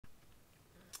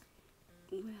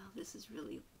Well, this is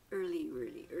really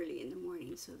early in the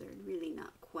morning, so they're really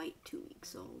not quite 2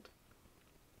 weeks old.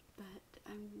 But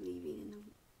I'm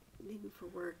leaving for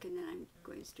work, and then I'm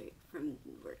going straight from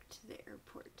work to the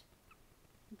airport.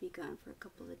 I'll be gone for a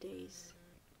couple of days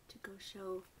to go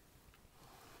show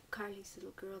Carly's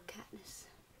little girl Katniss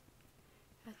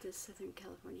at the Southern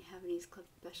California Havanese Club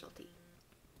specialty.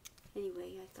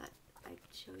 Anyway, I thought I'd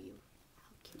show you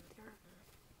how cute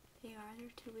they are. They're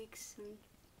 2 weeks, and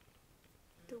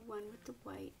the one with the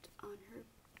white on her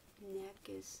neck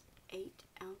is 8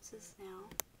 ounces now,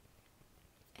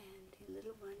 and the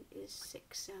little one is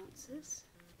 6 ounces,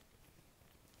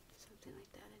 something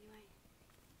like that anyway.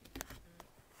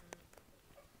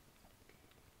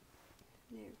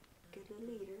 They're good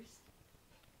little eaters.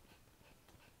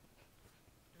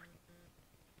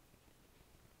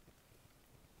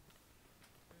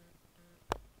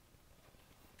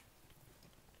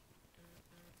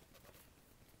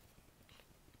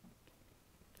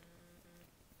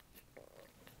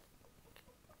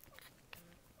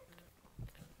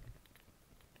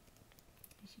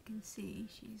 As you can see,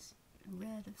 she's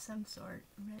red of some sort,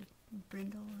 red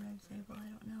brindle, red sable, I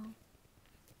don't know.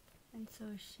 And so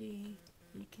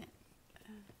you can't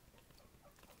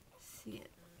see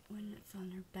it when it's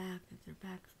on her back, because her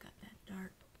back's got that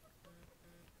dark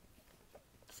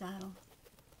saddle.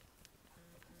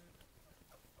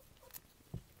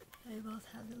 They both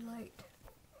have the light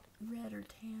red or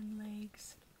tan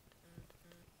legs.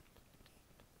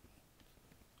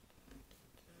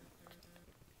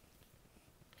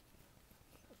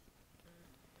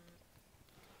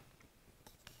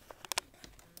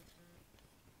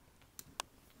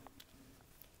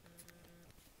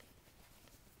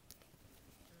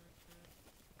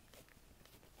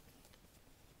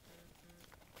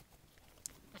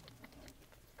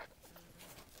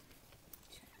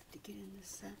 Get in the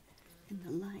sun, in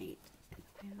the light,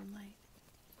 in the light.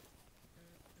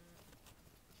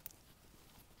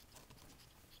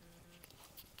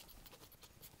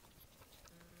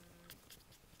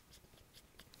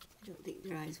 I don't think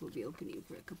their eyes will be opening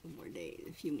for a couple more days,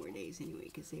 a few more days anyway,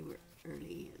 because they were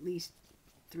early, at least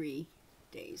 3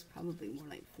 days, probably more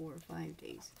like 4 or 5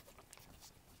 days.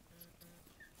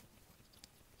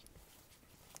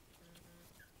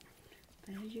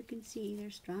 But as you can see, they're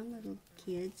strong little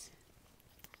kids.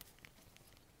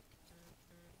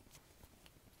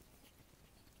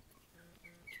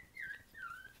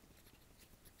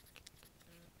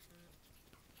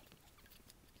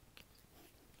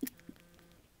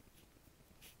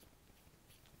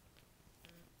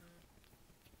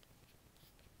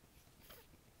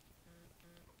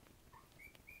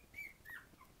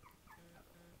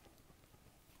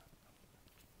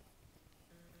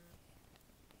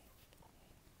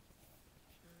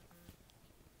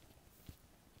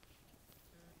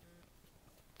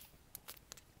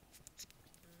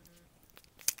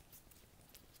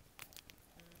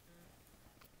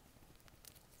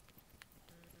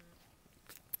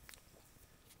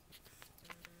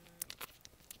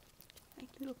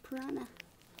 Little piranha.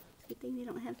 It's a good thing they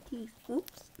don't have teeth.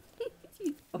 Oops.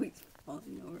 She's always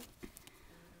falling over.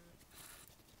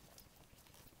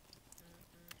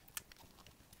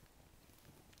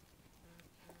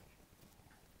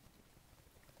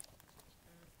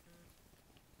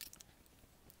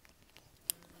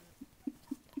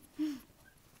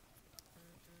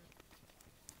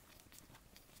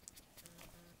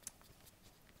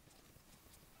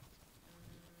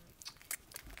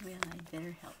 Well, I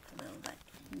better help a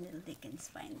little Dickens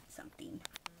find something.